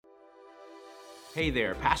Hey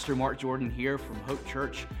there, Pastor Mark Jordan here from Hope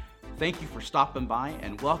Church. Thank you for stopping by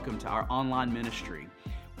and welcome to our online ministry.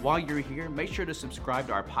 While you're here, make sure to subscribe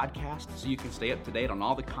to our podcast so you can stay up to date on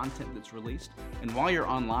all the content that's released. And while you're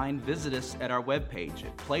online, visit us at our webpage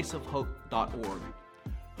at placeofhope.org.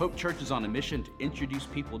 Hope Church is on a mission to introduce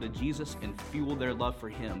people to Jesus and fuel their love for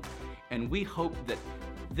Him. And we hope that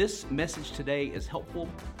this message today is helpful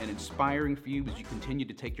and inspiring for you as you continue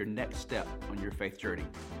to take your next step on your faith journey.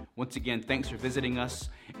 Once again, thanks for visiting us,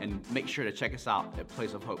 and make sure to check us out at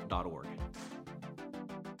placeofhope.org.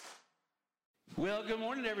 Well, good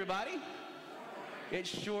morning, everybody. It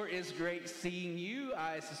sure is great seeing you.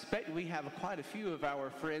 I suspect we have quite a few of our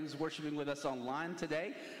friends worshiping with us online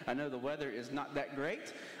today. I know the weather is not that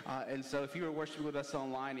great, and so if you are worshiping with us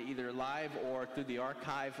online, either live or through the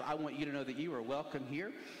archive, I want you to know that you are welcome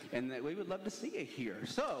here and that we would love to see you here.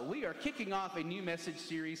 So we are kicking off a new message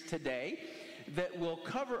series today that will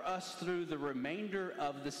cover us through the remainder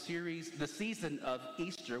of the series, the season of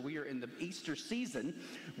Easter. We are in the Easter season,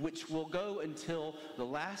 which will go until the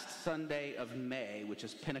last Sunday of May, which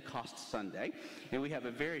is Pentecost Sunday. And we have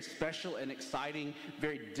a very special and exciting,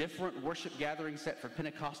 very different worship gathering set for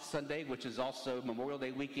Pentecost Sunday, which is also Memorial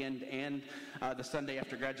Day weekend and the Sunday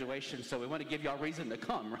after graduation. So we want to give y'all reason to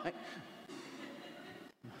come, right?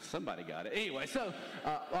 Somebody got it. Anyway, so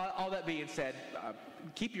all that being said,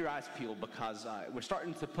 keep your eyes peeled because we're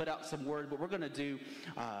starting to put out some word, but we're going to do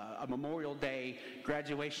a Memorial Day,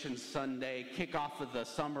 graduation Sunday, kick off of the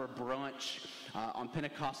summer brunch on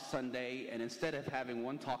Pentecost Sunday, and instead of having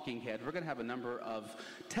one talking head, we're going to have a number of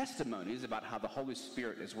testimonies about how the Holy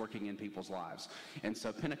Spirit is working in people's lives. And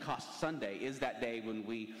so Pentecost Sunday is that day when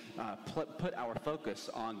we put our focus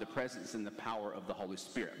on the presence and the power of the Holy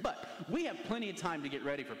Spirit. But we have plenty of time to get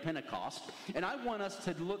ready for Pentecost, and I want us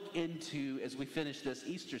to look into, as we finish this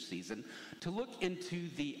Easter season, to look into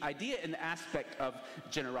the idea and the aspect of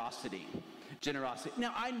generosity. Generosity.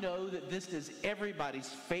 Now, I know that this is everybody's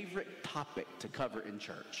favorite topic to cover in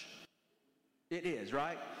church. It is,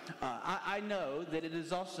 right? I know that it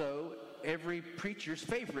is also every preacher's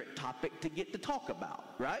favorite topic to get to talk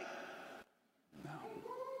about, right? No,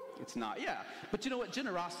 it's not. Yeah, but you know what?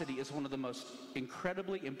 Generosity is one of the most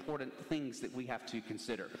incredibly important things that we have to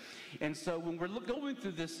consider. And so when we're going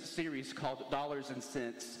through this series called Dollars and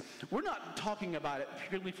Cents, we're not talking about it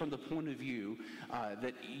purely from the point of view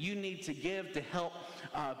that you need to give to help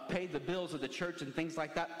pay the bills of the church and things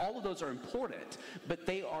like that. All of those are important, but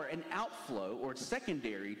they are an outflow or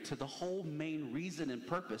secondary to the whole main reason and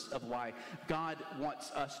purpose of why God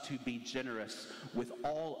wants us to be generous with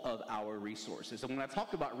all of our resources. And when I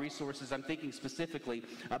talk about resources, I'm thinking specifically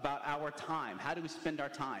about our time. How do we spend our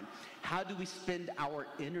time? How do we spend our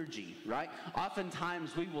energy, right?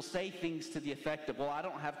 Oftentimes we will say things to the effect of, well, I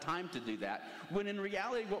don't have time to do that, when in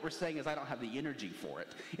reality what we're saying is I don't have the energy for it.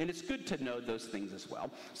 And it's good to know those things as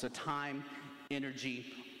well. So time, energy,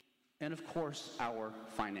 and of course our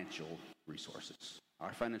financial resources.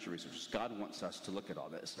 Our financial resources. God wants us to look at all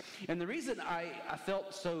this. And the reason I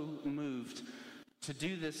felt so moved to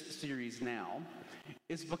do this series now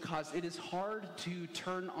is because it is hard to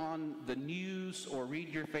turn on the news or read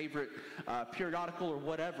your favorite periodical or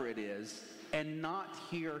whatever it is and not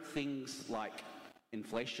hear things like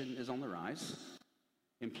inflation is on the rise,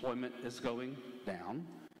 employment is going down,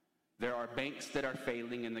 there are banks that are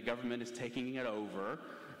failing and the government is taking it over.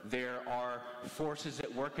 There are forces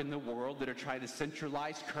at work in the world that are trying to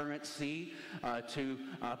centralize currency to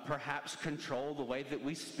perhaps control the way that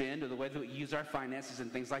we spend or the way that we use our finances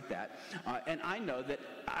and things like that. And I know that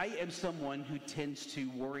I am someone who tends to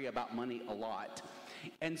worry about money a lot.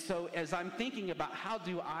 And so as I'm thinking about how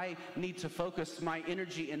do I need to focus my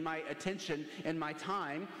energy and my attention and my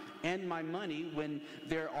time and my money when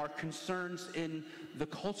there are concerns in the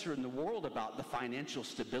culture and the world about the financial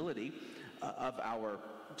stability of our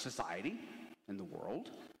society and the world,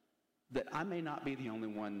 that I may not be the only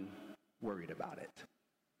one worried about it.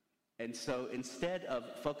 And so instead of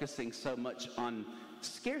focusing so much on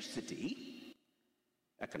scarcity,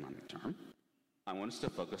 economic term, I want us to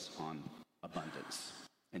focus on abundance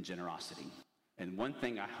and generosity. And one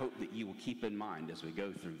thing I hope that you will keep in mind as we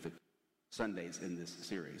go through the Sundays in this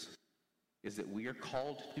series is that we are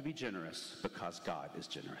called to be generous because God is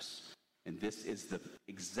generous. And this is the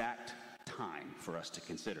exact time for us to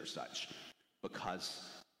consider such,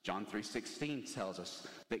 because John 3:16 tells us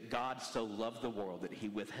that God so loved the world that he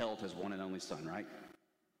withheld his one and only son, right?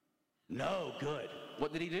 No, good.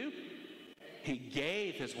 What did he do? He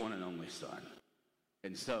gave his one and only son.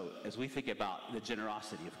 And so as we think about the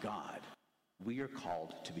generosity of God, we are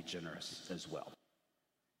called to be generous as well.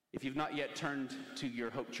 If you've not yet turned to your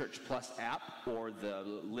Hope Church Plus app or the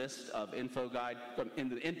list of info guide, in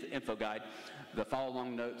the info guide, the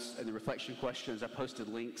follow-along notes and the reflection questions, I posted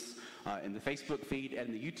links in the Facebook feed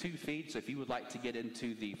and the YouTube feed. So if you would like to get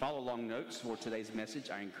into the follow-along notes for today's message,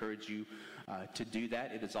 I encourage you to do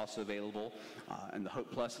that. It is also available in the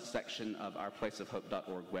Hope Plus section of our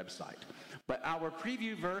placeofhope.org website. But our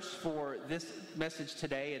preview verse for this message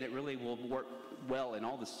today, and it really will work well in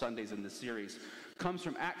all the Sundays in this series, comes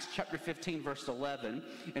from Acts chapter 15, verse 11,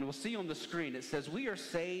 and we'll see on the screen. It says, "We are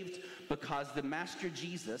saved because the Master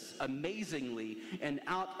Jesus, amazingly and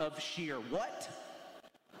out of sheer," what?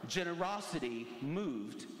 Generosity,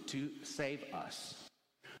 moved to save us.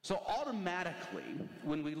 So automatically,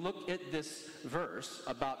 when we look at this verse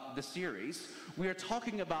about the series, we are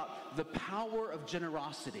talking about the power of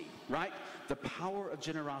generosity, right? The power of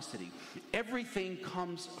generosity. Everything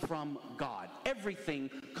comes from God. Everything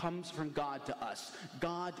comes from God to us.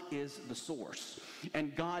 God is the source.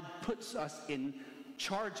 And God puts us in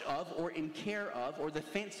charge of, or in care of, or the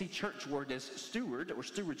fancy church word is steward or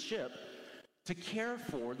stewardship, to care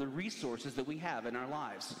for the resources that we have in our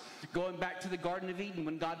lives. Going back to the Garden of Eden,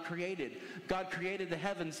 when God created the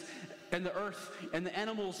heavens and the earth and the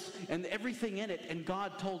animals and everything in it, and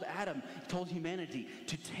God told humanity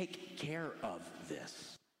to take care of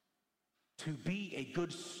this, to be a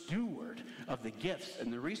good steward of the gifts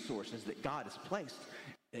and the resources that God has placed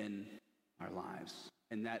in our lives.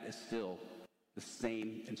 And that is still the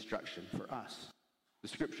same instruction for us. The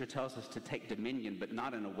scripture tells us to take dominion, but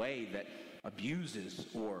not in a way that abuses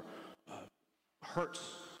or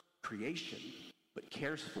hurts creation, but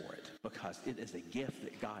cares for it because it is a gift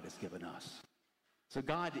that God has given us. So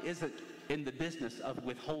God isn't in the business of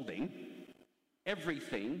withholding.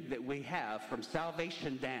 Everything that we have from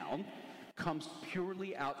salvation down comes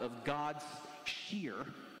purely out of God's sheer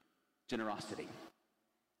generosity.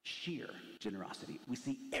 Sheer generosity. We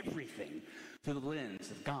see everything through the lens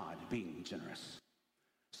of God being generous.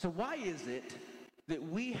 So why is it that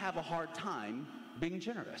we have a hard time being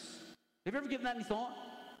generous? Have you ever given that any thought?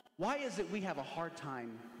 Why is it we have a hard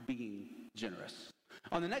time being generous?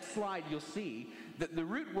 On the next slide, you'll see that the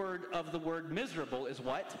root word of the word miserable is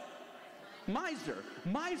what? Miser.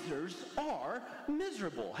 Misers are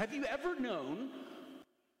miserable. Have you ever known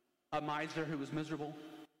a miser who was miserable?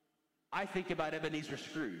 I think about Ebenezer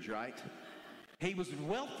Scrooge, right? He was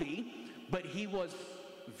wealthy, but he was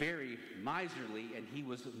very miserly, and he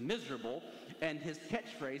was miserable, and his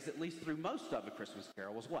catchphrase, at least through most of A Christmas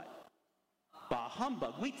Carol, was what? Bah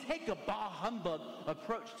humbug. We take a bah humbug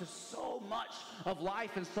approach to so much of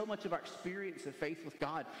life and so much of our experience of faith with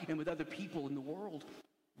God and with other people in the world.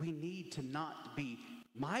 We need to not be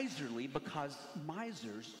miserly because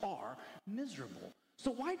misers are miserable.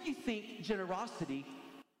 So why do you think generosity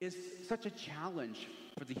is such a challenge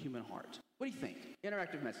for the human heart? What do you think?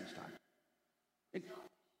 Interactive message time.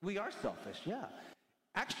 We are selfish, yeah.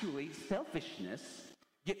 Actually, selfishness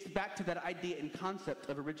gets back to that idea and concept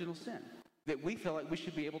of original sin, that we feel like we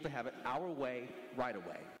should be able to have it our way, right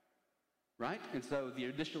away, right? And so the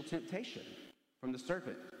initial temptation from the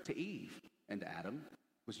serpent to Eve and to Adam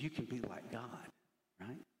was, you can be like God,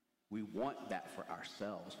 right? We want that for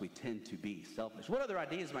ourselves. We tend to be selfish. What other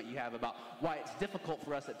ideas might you have about why it's difficult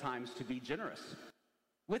for us at times to be generous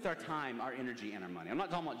with our time, our energy, and our money? I'm not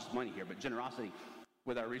talking about just money here, but generosity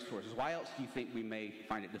with our resources. Why else do you think we may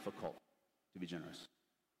find it difficult to be generous?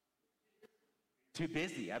 Too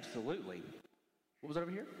busy, absolutely. What was that over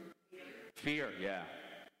here? Fear, yeah.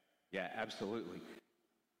 Yeah, absolutely.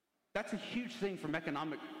 That's a huge thing from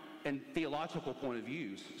economic and theological point of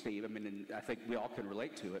views, Steve. I mean, and I think we all can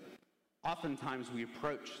relate to it. Oftentimes we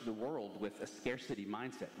approach the world with a scarcity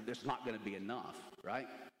mindset. There's not going to be enough, right?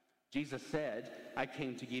 Jesus said, I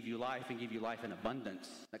came to give you life and give you life in abundance.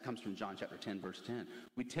 That comes from John chapter 10, verse 10.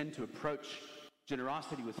 We tend to approach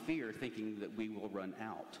generosity with fear, thinking that we will run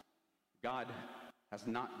out. God has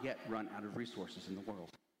not yet run out of resources in the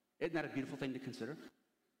world. Isn't that a beautiful thing to consider?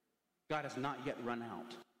 God has not yet run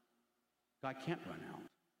out. God can't run out.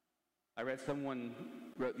 I read someone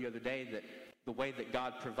wrote the other day that the way that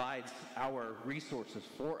God provides our resources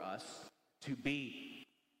for us to be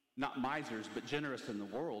not misers, but generous in the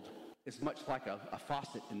world is much like a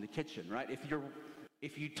faucet in the kitchen, right?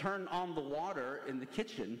 If you turn on the water in the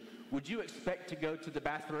kitchen, would you expect to go to the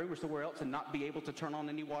bathroom or somewhere else and not be able to turn on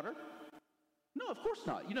any water? No, of course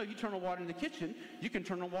not. You know, you turn on water in the kitchen, you can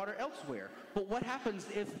turn on water elsewhere. But what happens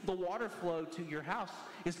if the water flow to your house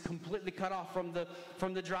is completely cut off from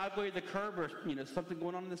the driveway, the curb, or something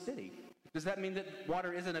going on in the city? Does that mean that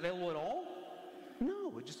water isn't available at all?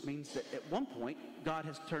 No, it just means that at one point God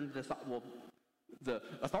has turned this the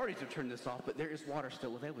authorities have turned this off, but there is water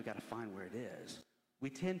still available. We've got to find where it is. We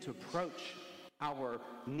tend to approach our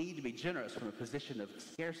need to be generous from a position of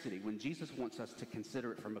scarcity when Jesus wants us to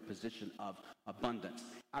consider it from a position of abundance.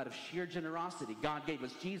 Out of sheer generosity, God gave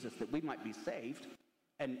us Jesus that we might be saved.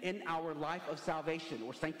 And in our life of salvation,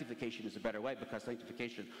 or sanctification is a better way because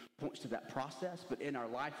sanctification points to that process, but in our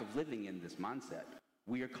life of living in this mindset,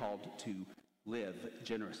 we are called to live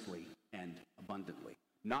generously and abundantly.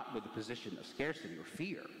 Not with a position of scarcity or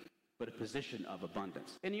fear, but a position of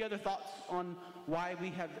abundance. Any other thoughts on why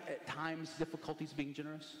we have at times difficulties being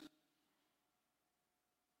generous?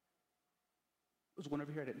 There's one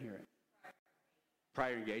over here, I didn't hear it.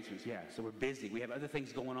 Prior engagements, yeah. So we're busy. We have other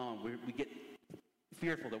things going on. We get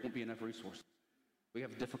fearful there won't be enough resources. We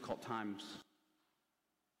have difficult times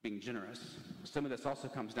being generous. Some of this also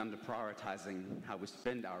comes down to prioritizing how we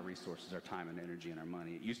spend our resources, our time and energy and our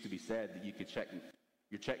money. It used to be said that you could check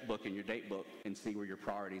your checkbook and your date book and see where your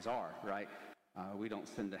priorities are, right? We don't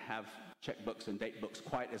tend to have checkbooks and date books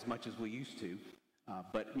quite as much as we used to.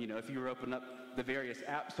 But if you open up the various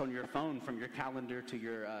apps on your phone, from your calendar to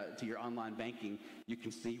your online banking, you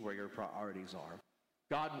can see where your priorities are.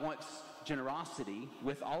 God wants generosity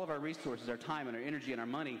with all of our resources, our time and our energy and our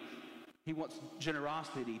money. He wants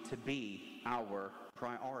generosity to be our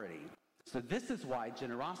priority. So this is why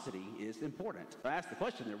generosity is important. I asked the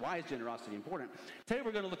question there, why is generosity important? Today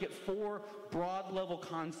we're going to look at 4 broad level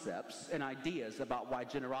concepts and ideas about why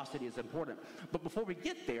generosity is important. But before we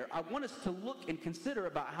get there, I want us to look and consider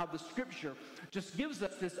about how the scripture just gives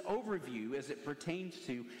us this overview as it pertains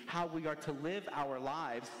to how we are to live our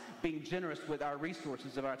lives, being generous with our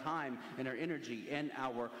resources of our time and our energy and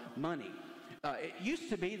our money. It used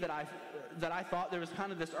to be that I thought there was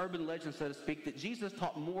kind of this urban legend, so to speak, that Jesus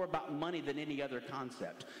taught more about money than any other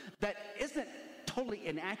concept. That isn't totally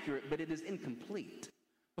inaccurate, but it is incomplete.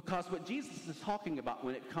 Because what Jesus is talking about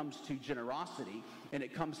when it comes to generosity and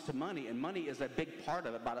it comes to money, and money is a big part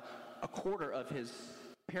of it, about a quarter of his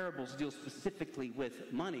parables deal specifically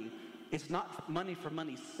with money. It's not money for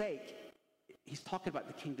money's sake. He's talking about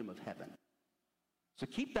the kingdom of heaven. So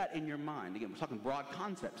keep that in your mind. Again, we're talking broad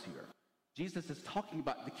concepts here. Jesus is talking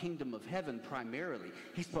about the kingdom of heaven primarily.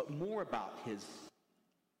 He spoke more about his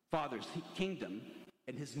Father's kingdom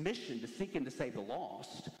and his mission to seek and to save the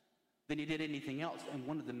lost than he did anything else. And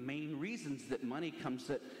one of the main reasons that money comes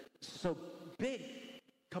to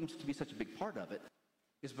be such a big part of it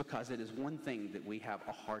is because it is one thing that we have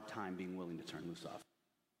a hard time being willing to turn loose of.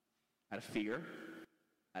 Out of fear,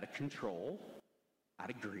 out of control, out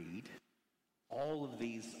of greed. All of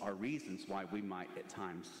these are reasons why we might at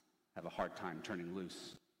times have a hard time turning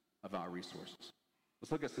loose of our resources. Let's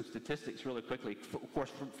look at some statistics really quickly. Of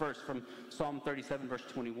course, first from Psalm 37, verse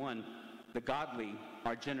 21, the godly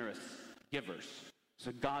are generous givers.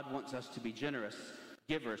 So God wants us to be generous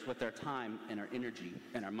givers with our time and our energy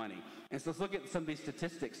and our money. And so let's look at some of these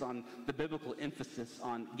statistics on the biblical emphasis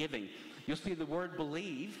on giving. You'll see the word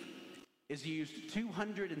believe is used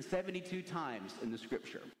 272 times in the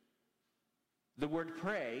scripture. The word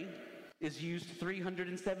pray is used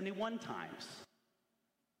 371 times.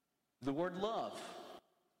 The word love,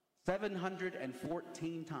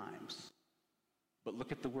 714 times. But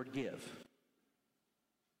look at the word give.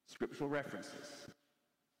 Scriptural references,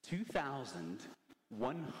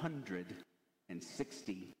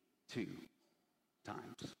 2,162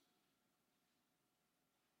 times.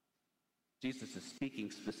 Jesus is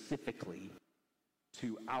speaking specifically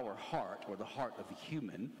to our heart, or the heart of a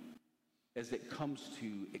human, as it comes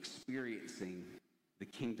to experiencing the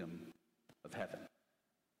kingdom of heaven.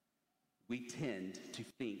 We tend to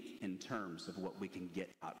think in terms of what we can get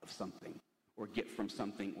out of something, or get from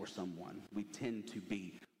something or someone. We tend to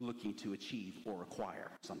be looking to achieve or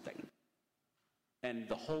acquire something. And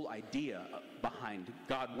the whole idea behind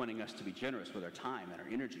God wanting us to be generous with our time and our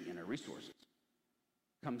energy and our resources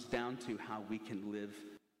comes down to how we can live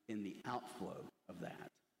in the outflow of that,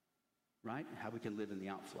 right? How we can live in the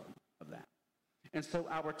outflow of that. And so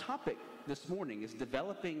our topic this morning is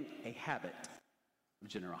developing a habit of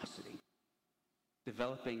generosity.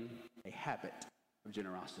 Developing a habit of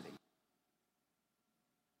generosity.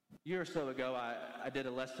 A year or so ago, I did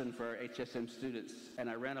a lesson for HSM students, and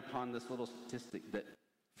I ran upon this little statistic that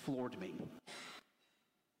floored me.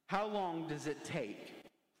 How long does it take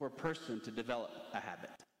for a person to develop a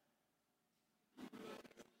habit?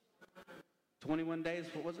 21 days,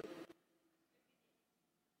 what was it?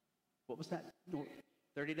 What was that?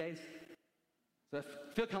 30 days? So I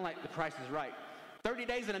feel kind of like The Price is Right. 30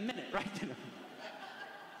 days in a minute, right?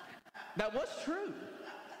 That was true.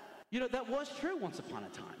 That was true once upon a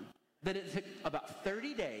time. That it took about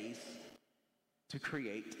 30 days to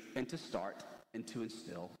create and to start and to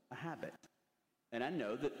instill a habit. And I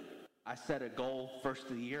know that I set a goal first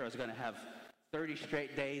of the year. I was going to have 30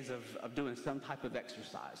 straight days of doing some type of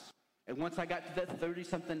exercise. And once I got to that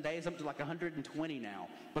 30-something days, I'm to like 120 now,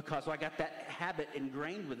 because I got that habit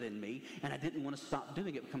ingrained within me, and I didn't want to stop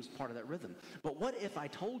doing it. It becomes part of that rhythm. But what if I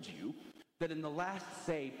told you that in the last,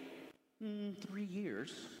 say, 3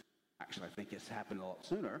 years, actually I think it's happened a lot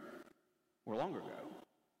sooner or longer ago,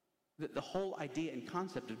 that the whole idea and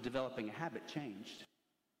concept of developing a habit changed.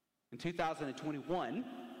 In 2021,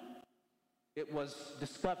 it was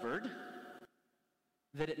discovered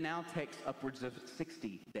that it now takes upwards of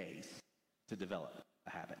 60 days to develop a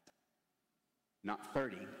habit. Not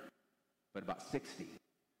 30, but about 60.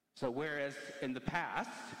 So whereas in the past,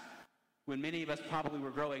 when many of us probably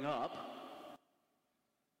were growing up,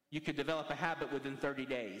 you could develop a habit within 30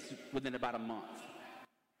 days, within about a month.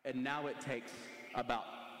 And now it takes about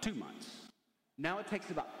 2 months. Now it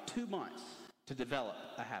takes about 2 months to develop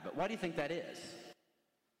a habit. Why do you think that is?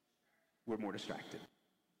 We're more distracted.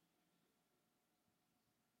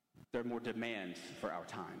 There are more demands for our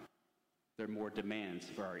time. There are more demands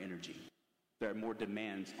for our energy. There are more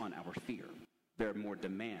demands on our fear. There are more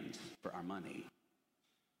demands for our money.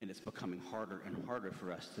 And it's becoming harder and harder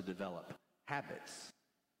for us to develop habits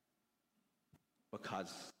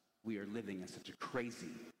because we are living in such a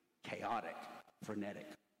crazy, chaotic, frenetic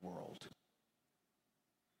world.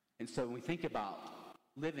 And so when we think about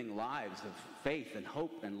living lives of faith and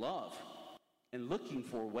hope and love and looking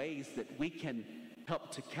for ways that we can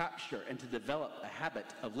help to capture and to develop a habit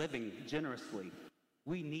of living generously,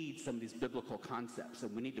 we need some of these biblical concepts,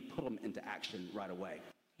 and we need to put them into action right away.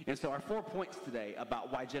 And so our 4 points today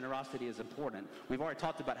about why generosity is important. We've already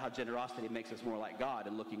talked about how generosity makes us more like God,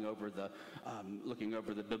 and looking over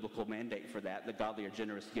the biblical mandate for that, the godly or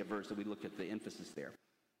generous givers, and we look at the emphasis there.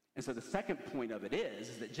 And so the second point of it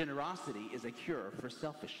is that generosity is a cure for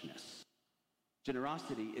selfishness.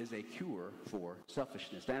 Generosity is a cure for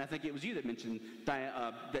selfishness. And I think it was you that mentioned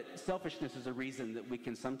that selfishness is a reason that we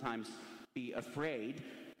can sometimes be afraid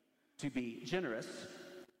to be generous.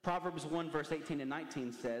 Proverbs 1 verse 18 and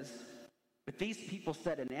 19 says, "But these people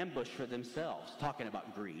set an ambush for themselves," talking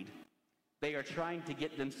about greed. "They are trying to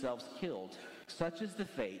get themselves killed. Such is the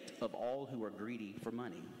fate of all who are greedy for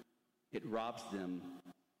money. It robs them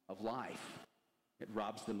of life." It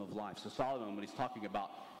robs them of life. So Solomon, when he's talking about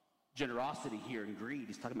generosity here and greed,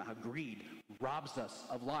 he's talking about how greed robs us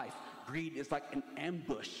of life. Greed is like an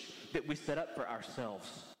ambush that we set up for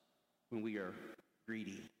ourselves when we are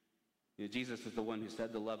greedy. You know, Jesus is the one who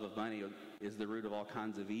said the love of money is the root of all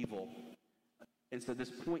kinds of evil. And so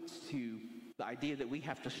this points to the idea that we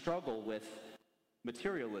have to struggle with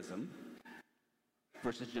materialism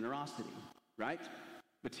versus generosity, right?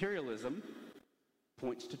 Materialism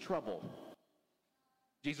points to trouble.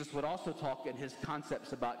 Jesus would also talk in his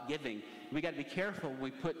concepts about giving. We got to be careful when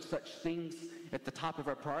we put such things at the top of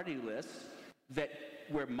our priority list that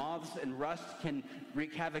where moths and rust can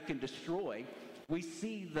wreak havoc and destroy, we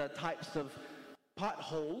see the types of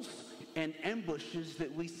potholes and ambushes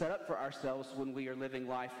that we set up for ourselves when we are living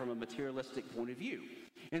life from a materialistic point of view.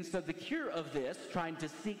 And so the cure of this, trying to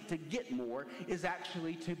seek to get more, is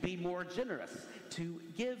actually to be more generous, to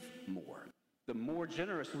give more. The more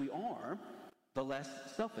generous we are, the less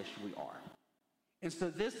selfish we are. And so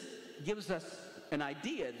this gives us an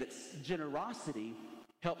idea that generosity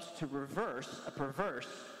helps to reverse a perverse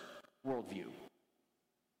worldview.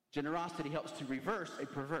 Generosity helps to reverse a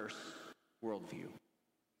perverse worldview.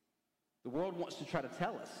 The world wants to try to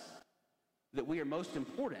tell us that we are most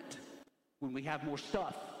important when we have more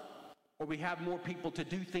stuff or we have more people to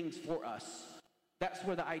do things for us. That's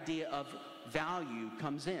where the idea of value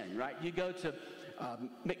comes in, right? You go to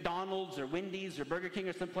McDonald's or Wendy's or Burger King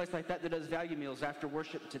or someplace like that does value meals after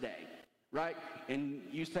worship today, right? And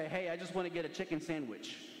you say, "Hey, I just want to get a chicken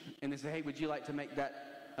sandwich." And they say, "Hey, would you like to make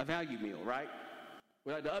that a value meal," right?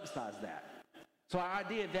 We'd like to upsize that. So our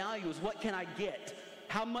idea of value is, what can I get?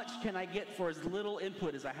 How much can I get for as little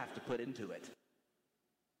input as I have to put into it?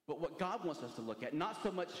 But what God wants us to look at, not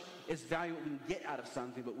so much is value what we can get out of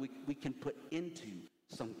something, but we can put into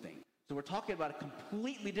something. So we're talking about a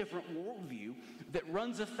completely different worldview that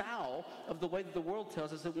runs afoul of the way that the world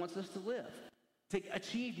tells us it wants us to live. To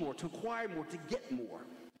achieve more, to acquire more, to get more.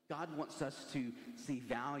 God wants us to see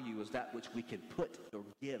value as that which we can put or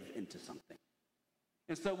give into something.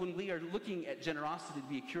 And so when we are looking at generosity to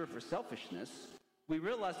be a cure for selfishness, we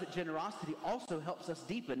realize that generosity also helps us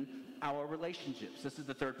deepen our relationships. This is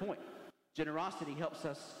the third point. Generosity helps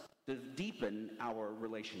us to deepen our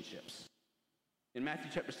relationships. In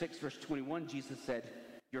Matthew chapter 6, verse 21, Jesus said,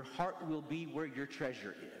 "Your heart will be where your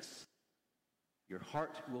treasure is." Your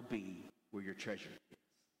heart will be where your treasure is.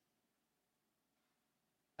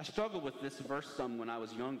 I struggled with this verse some when I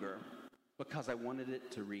was younger because I wanted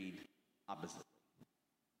it to read oppositely.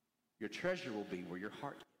 Your treasure will be where your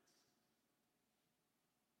heart is.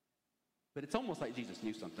 But it's almost like Jesus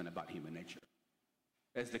knew something about human nature.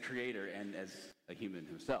 As the creator and as a human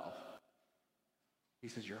himself, he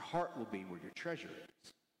says your heart will be where your treasure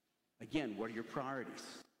is. Again, what are your priorities?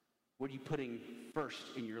 What are you putting first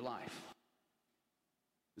in your life?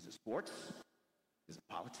 Is it sports? Is it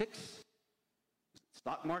politics? Is it the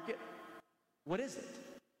stock market? What is it?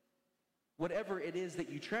 Whatever it is that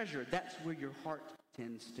you treasure, that's where your heart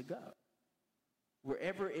tends to go.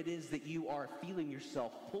 Wherever it is that you are feeling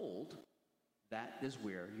yourself pulled, that is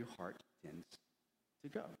where your heart tends to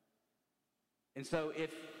go. And so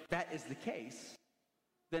if that is the case,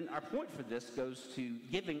 then our point for this goes to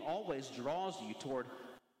giving always draws you toward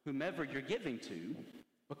whomever you're giving to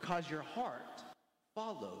because your heart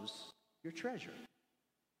follows your treasure.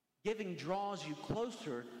 Giving draws you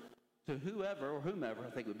closer to whoever or whomever, I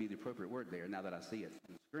think would be the appropriate word there now that I see it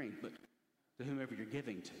on the screen, but to whomever you're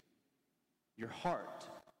giving to. Your heart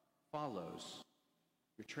follows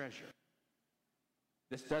your treasure.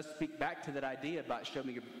 This does speak back to that idea about show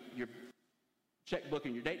me your checkbook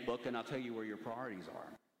and your date book, and I'll tell you where your priorities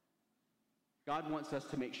are. God wants us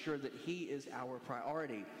to make sure that he is our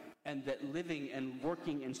priority and that living and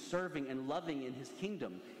working and serving and loving in his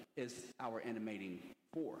kingdom is our animating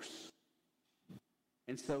force.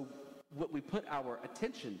 And so what we put our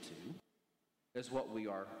attention to is what we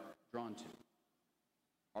are drawn to.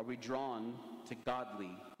 Are we drawn to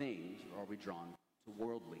godly things or are we drawn to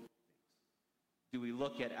worldly things? Do we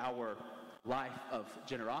look at our life of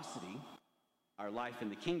generosity, our life in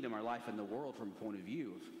the kingdom, our life in the world from a point of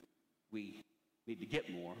view of we need to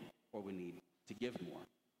get more or we need to give more?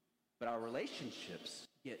 But our relationships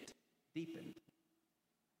get deepened.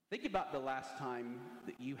 Think about the last time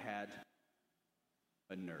that you had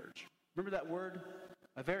a nudge. Remember that word?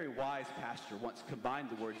 A very wise pastor once combined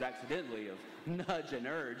the words accidentally of nudge and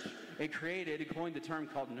urge and coined the term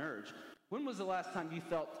called nudge. When was the last time you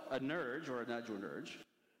felt a nudge or an urge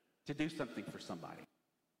to do something for somebody?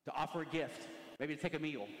 To offer a gift, maybe to take a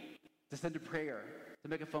meal, to send a prayer, to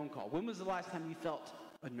make a phone call. When was the last time you felt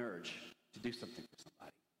a nudge to do something for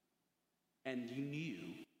somebody? And you knew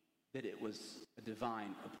that it was a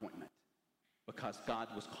divine appointment because God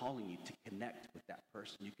was calling you to connect with that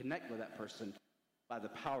person. You connect with that person by the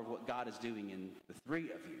power of what God is doing in the three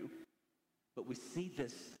of you. But we see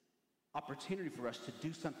this opportunity for us to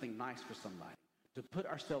do something nice for somebody, to put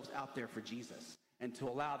ourselves out there for Jesus, and to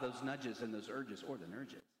allow those nudges and those urges, or the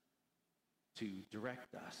nudges, to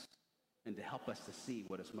direct us and to help us to see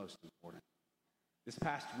what is most important. This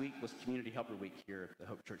past week was Community Helper Week here at the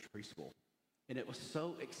Hope Church Preschool, and it was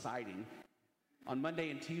so exciting. On Monday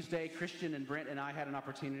and Tuesday, Christian and Brent and I had an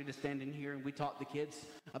opportunity to stand in here and we taught the kids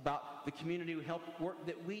about the community help work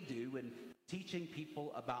that we do in teaching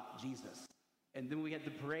people about Jesus. And then we had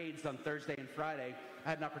the parades on Thursday and Friday. I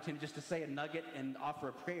had an opportunity just to say a nugget and offer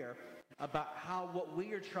a prayer about how what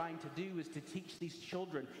we are trying to do is to teach these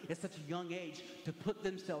children at such a young age to put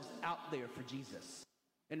themselves out there for Jesus.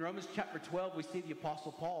 In Romans chapter 12, we see the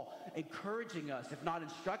Apostle Paul encouraging us, if not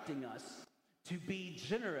instructing us, to be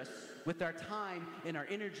generous with our time and our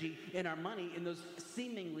energy and our money in those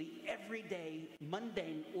seemingly everyday,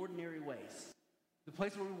 mundane, ordinary ways. The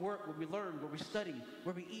place where we work, where we learn, where we study,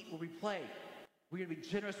 where we eat, where we play. We're going to be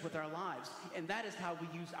generous with our lives. And that is how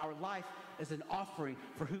we use our life as an offering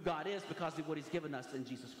for who God is because of what he's given us in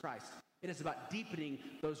Jesus Christ. It is about deepening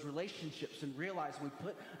those relationships and realizing we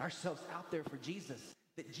put ourselves out there for Jesus,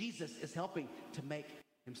 that Jesus is helping to make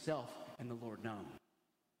himself and the Lord known.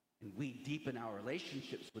 And we deepen our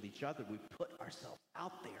relationships with each other. We put ourselves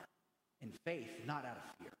out there in faith, not out of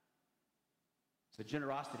fear. So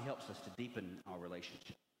generosity helps us to deepen our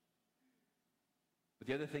relationship. But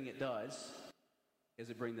the other thing it does is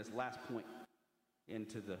it brings this last point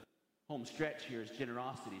into the home stretch here is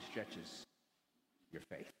generosity stretches your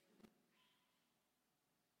faith.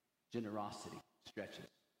 Generosity stretches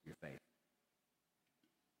your faith.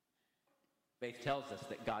 Faith tells us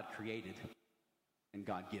that God created and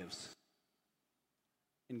God gives.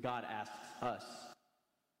 And God asks us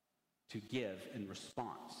to give in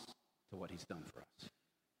response to what he's done for us.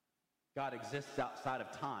 God exists outside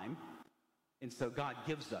of time, and so God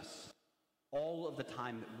gives us all of the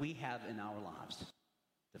time that we have in our lives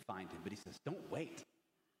to find him. But he says, don't wait.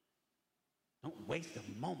 Don't waste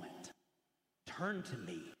a moment. Turn to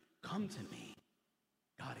me. Come to me.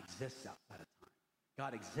 God exists outside of time.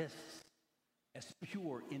 God exists as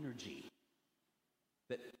pure energy.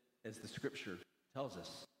 That, as the scripture tells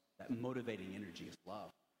us, that motivating energy is love.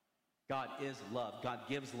 God is love. God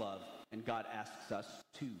gives love, and God asks us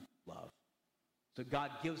to love. So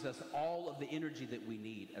God gives us all of the energy that we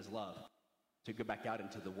need as love to go back out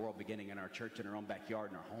into the world, beginning in our church, in our own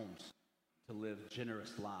backyard, in our homes, to live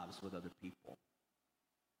generous lives with other people.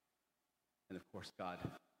 And of course, God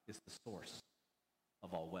is the source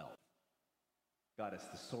of all wealth. God is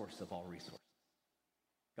the source of all resources.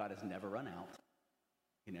 God has never run out.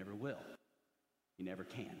 He never will. He never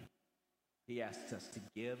can. He asks us to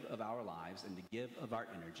give of our lives and to give of our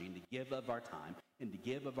energy and to give of our time and to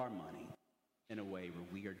give of our money in a way where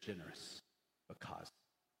we are generous because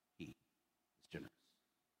he is generous.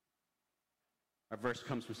 Our verse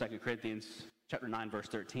comes from 2 Corinthians chapter 9, verse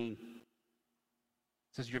 13. It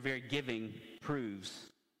says, your very giving proves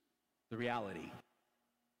the reality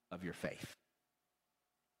of your faith.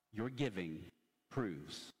 Your giving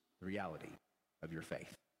proves the reality of your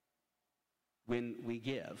faith. When we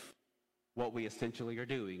give, what we essentially are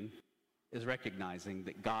doing is recognizing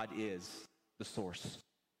that God is the source.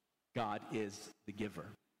 God is the giver.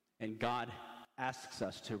 And God asks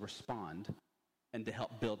us to respond and to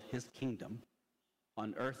help build his kingdom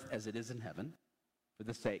on earth as it is in heaven for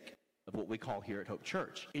the sake of what we call here at Hope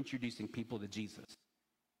Church, introducing people to Jesus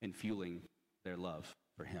and fueling their love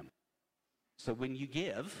for him. So when you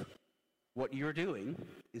give, what you're doing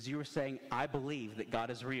is you are saying, I believe that God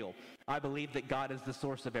is real. I believe that God is the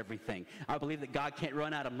source of everything. I believe that God can't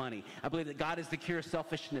run out of money. I believe that God is the cure of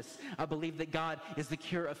selfishness. I believe that God is the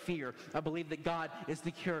cure of fear. I believe that God is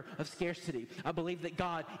the cure of scarcity. I believe that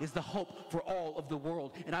God is the hope for all of the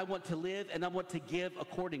world. And I want to live and I want to give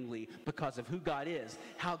accordingly because of who God is,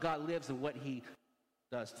 how God lives, and what he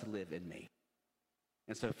does to live in me.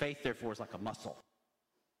 And so faith, therefore, is like a muscle.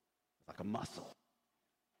 It's like a muscle.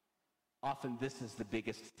 Often this is the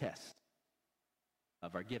biggest test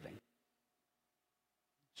of our giving.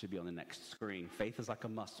 Should be on the next screen. Faith is like a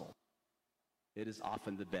muscle. It is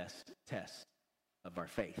often the best test of our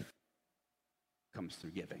faith. Comes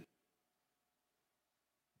through giving.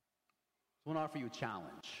 So I want to offer you a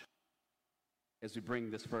challenge as we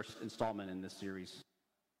bring this first installment in this series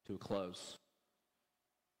to a close.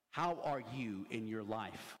 How are you in your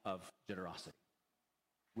life of generosity?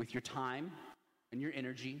 With your time and your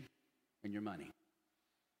energy and your money?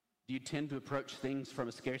 Do you tend to approach things from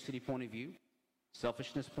a scarcity point of view,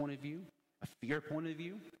 selfishness point of view, a fear point of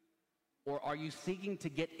view? Or are you seeking to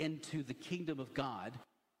get into the kingdom of God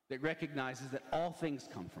that recognizes that all things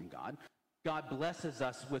come from God? God blesses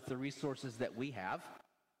us with the resources that we have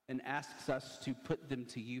and asks us to put them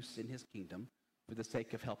to use in his kingdom for the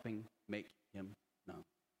sake of helping make him known.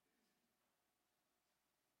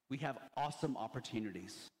 We have awesome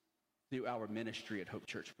opportunities through our ministry at Hope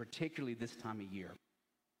Church, particularly this time of year,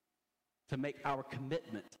 to make our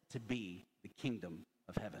commitment to be the kingdom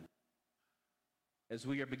of heaven. As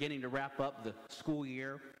we are beginning to wrap up the school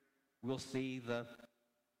year, we'll see the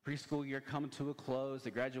preschool year come to a close,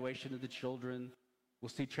 the graduation of the children. We'll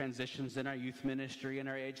see transitions in our youth ministry and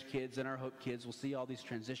our age kids and our Hope kids. We'll see all these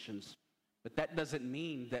transitions. But that doesn't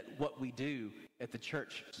mean that what we do at the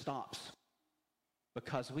church stops,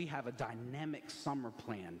 because we have a dynamic summer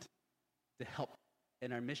planned to help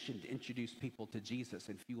in our mission to introduce people to Jesus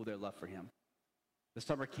and fuel their love for him. The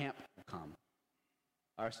summer camp will come.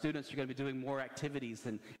 Our students are going to be doing more activities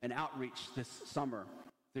and outreach this summer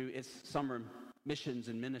through its summer missions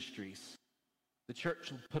and ministries. The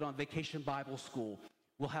church will put on Vacation Bible School.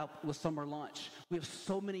 We'll help with summer lunch. We have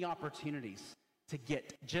so many opportunities to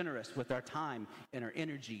get generous with our time and our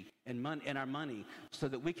energy and our money so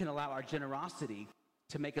that we can allow our generosity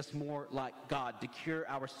to make us more like God, to cure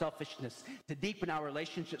our selfishness, to deepen our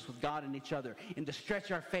relationships with God and each other, and to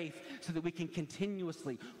stretch our faith so that we can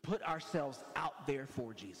continuously put ourselves out there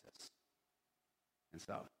for Jesus. And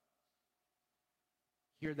so,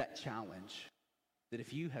 hear that challenge, that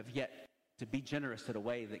if you have yet to be generous in a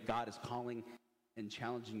way that God is calling and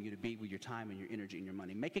challenging you to be with your time and your energy and your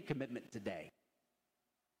money, make a commitment today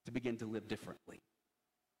to begin to live differently,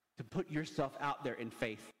 to put yourself out there in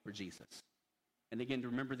faith for Jesus. And again, to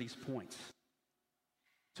remember these points,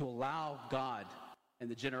 to allow God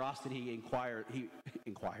and the generosity he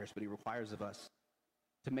requires of us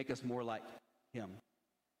to make us more like him,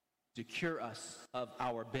 to cure us of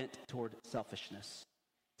our bent toward selfishness,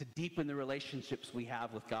 to deepen the relationships we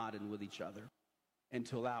have with God and with each other, and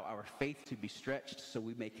to allow our faith to be stretched so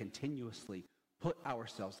we may continuously put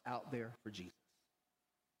ourselves out there for Jesus.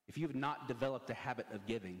 If you have not developed a habit of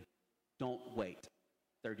giving, don't wait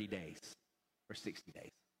 30 days. Or 60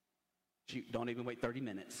 days. Shoot, don't even wait 30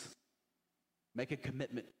 minutes. Make a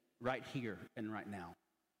commitment right here and right now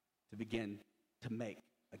to begin to make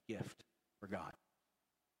a gift for God.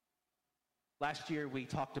 Last year we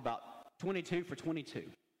talked about 22 for 22.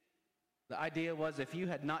 The idea was if you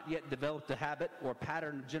had not yet developed a habit or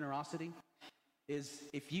pattern of generosity, is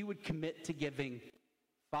if you would commit to giving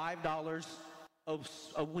 $5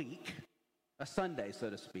 a week, a Sunday,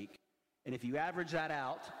 so to speak, and if you average that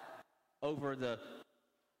out over the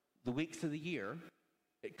weeks of the year,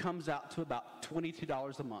 it comes out to about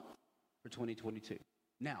 $22 a month for 2022.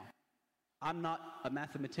 Now, I'm not a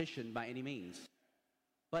mathematician by any means,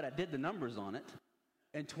 but I did the numbers on it,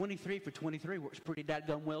 and 23 for 23 works pretty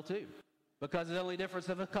dadgum well too, because it's only a difference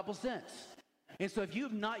of a couple cents. And so if you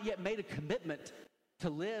have not yet made a commitment to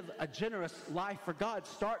live a generous life for God,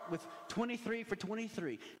 start with 23 for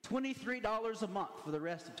 23, $23 a month for the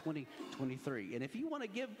rest of 2023. And if you want to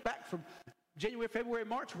give back from January, February,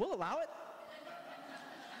 March, we'll allow it.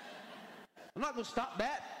 I'm not going to stop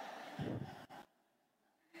that.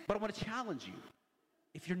 But I want to challenge you.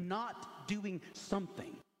 If you're not doing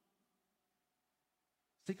something,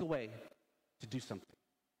 seek a way to do something.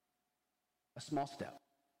 A small step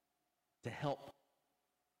to help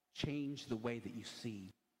change the way that you see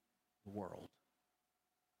the world.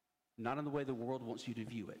 Not in the way the world wants you to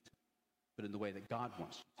view it, but in the way that God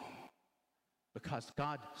wants you to. Because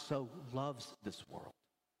God so loves this world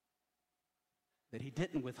that he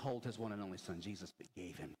didn't withhold his one and only son, Jesus, but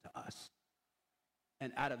gave him to us.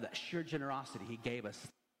 And out of that sheer generosity, he gave us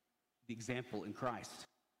the example in Christ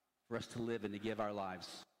for us to live and to give our lives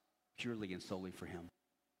purely and solely for him.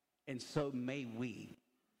 And so may we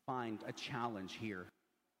find a challenge here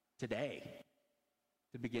today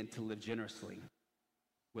to begin to live generously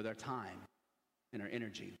with our time and our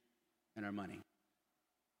energy and our money.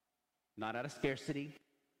 Not out of scarcity,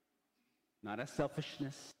 not out of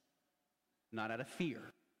selfishness, not out of fear,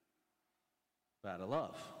 but out of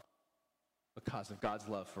love, because of God's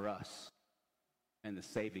love for us and the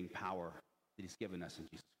saving power that he's given us in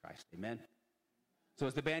Jesus Christ. Amen. So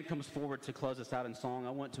as the band comes forward to close us out in song, I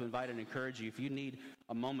want to invite and encourage you, if you need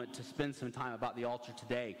a moment to spend some time about the altar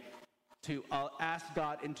today, to ask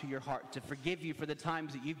God into your heart to forgive you for the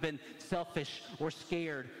times that you've been selfish or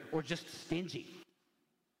scared or just stingy.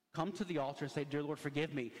 Come to the altar and say, dear Lord,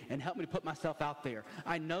 forgive me and help me to put myself out there.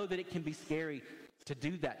 I know that it can be scary to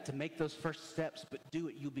do that, to make those first steps, but do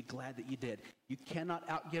it. You'll be glad that you did. You cannot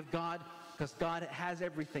outgive God, because God has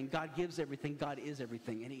everything. God gives everything. God is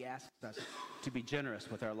everything. And he asks us to be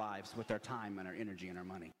generous with our lives, with our time and our energy and our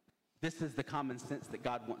money. This is the common sense that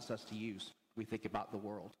God wants us to use. We think about the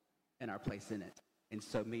world and our place in it. And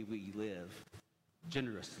so may we live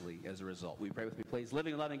generously as a result. Will you pray with me, please?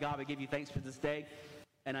 Living and loving God, we give you thanks for this day.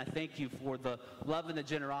 And I thank you for the love and the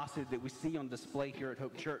generosity that we see on display here at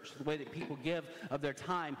Hope Church, the way that people give of their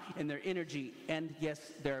time and their energy and,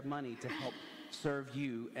 yes, their money to help serve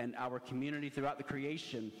you and our community throughout the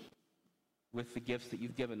creation with the gifts that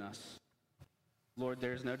you've given us. Lord,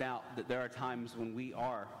 there's no doubt that there are times when we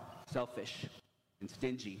are selfish and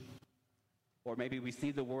stingy, or maybe we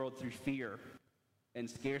see the world through fear and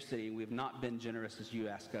scarcity, and we have not been generous as you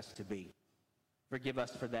ask us to be. Forgive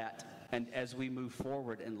us for that. And as we move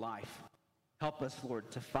forward in life, help us,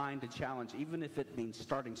 Lord, to find a challenge, even if it means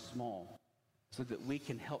starting small, so that we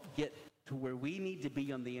can help get to where we need to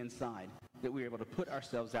be on the inside, that we're able to put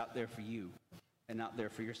ourselves out there for you and out there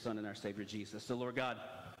for your Son and our Savior, Jesus. So, Lord God,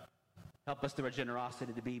 help us through our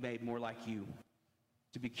generosity to be made more like you,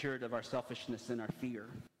 to be cured of our selfishness and our fear,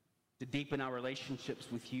 to deepen our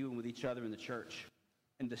relationships with you and with each other in the church,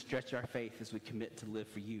 and to stretch our faith as we commit to live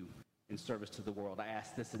for you in service to the world. I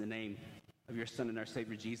ask this in the name of your Son and our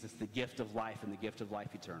Savior, Jesus, the gift of life and the gift of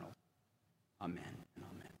life eternal. Amen and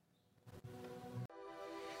amen.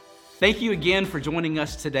 Thank you again for joining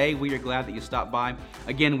us today. We are glad that you stopped by.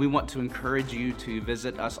 Again, we want to encourage you to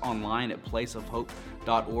visit us online at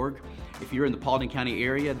placeofhope.org. If you're in the Paulding County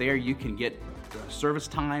area, there you can get service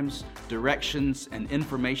times, directions, and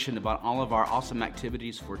information about all of our awesome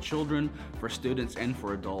activities for children, for students, and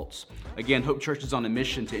for adults. Again, Hope Church is on a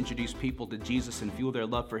mission to introduce people to Jesus and fuel their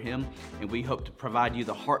love for him, and we hope to provide you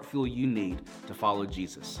the heart fuel you need to follow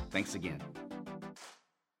Jesus. Thanks again.